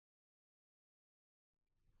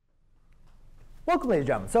Welcome, ladies and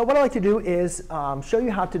gentlemen. So what I like to do is show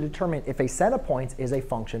you how to determine if a set of points is a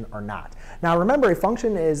function or not. Now remember, a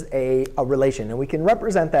function is a relation, and we can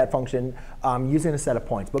represent that function using a set of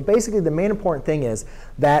points. But basically, the main important thing is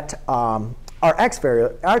that our x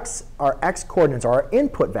coordinates, or our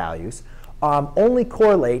input values, only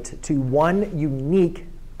correlate to one unique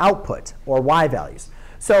output, or y values.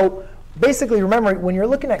 So basically, remember, when you're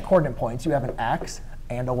looking at coordinate points, you have an x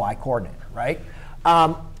and a y coordinate, right?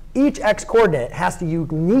 Each x coordinate has to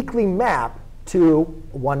uniquely map to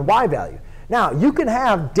one y value. Now, you can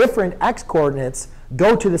have different x coordinates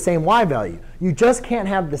go to the same y value. You just can't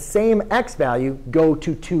have the same x value go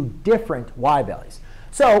to two different y values.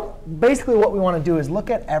 So basically, what we want to do is look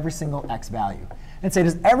at every single x value and say,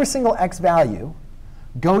 does every single x value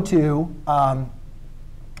go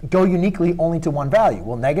uniquely only to one value?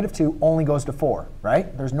 Well, -2 only goes to 4,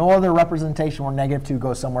 right? There's no other representation where -2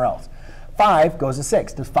 goes somewhere else. 5 goes to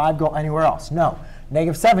 6. Does 5 go anywhere else? No.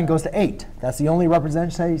 -7 goes to 8. That's the only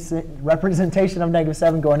representation of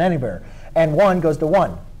 -7 going anywhere. And 1 goes to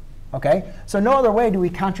 1. OK? So no other way do we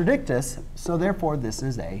contradict this. So therefore, this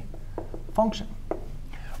is a function.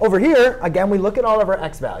 Over here, again, we look at all of our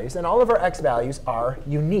x values. And all of our x values are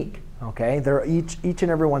unique. OK? They're each and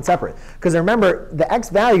every one separate. Because remember, the x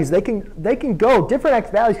values, different x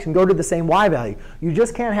values can go to the same y value. You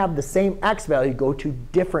just can't have the same x value go to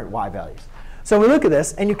different y values. So we look at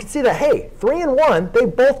this, and you can see that, hey, 3 and 1, they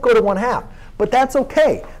both go to 1/2. But that's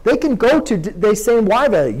OK. They can go to the same y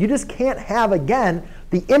value. You just can't have, again,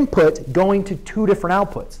 the input going to two different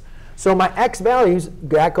outputs. So my x values,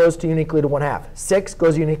 that goes to uniquely to 1/2. 6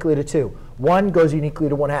 goes uniquely to 2. 1 goes uniquely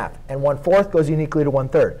to 1/2. And 1/4 goes uniquely to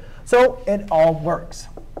 1/3. So it all works.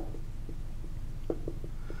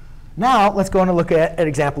 Now let's go and look at an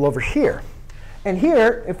example over here. And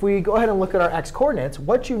here, if we go ahead and look at our x coordinates,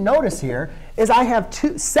 what you notice here is I have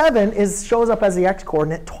 7 shows up as the x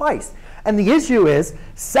coordinate twice. And the issue is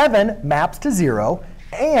 7 maps to 0,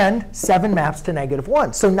 and 7 maps to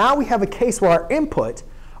 -1. So now we have a case where our input,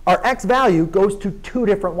 our x value, goes to two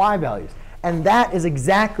different y values. And that is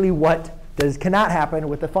exactly what cannot happen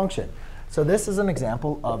with a function. So this is an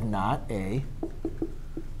example of not a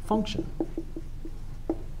function.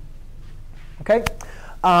 OK?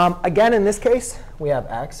 Again, in this case, we have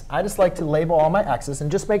x. I just like to label all my x's and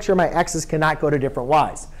just make sure my x's cannot go to different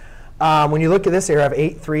y's. When you look at this here, I have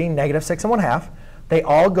 8, 3, -6 and 1/2. They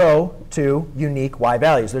all go to unique y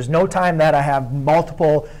values. There's no time that I have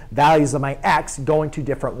multiple values of my x going to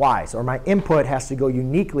different y's, or my input has to go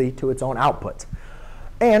uniquely to its own output.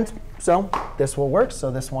 And so this will work.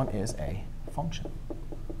 So this one is a function.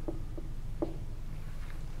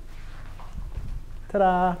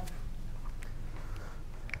 Ta-da!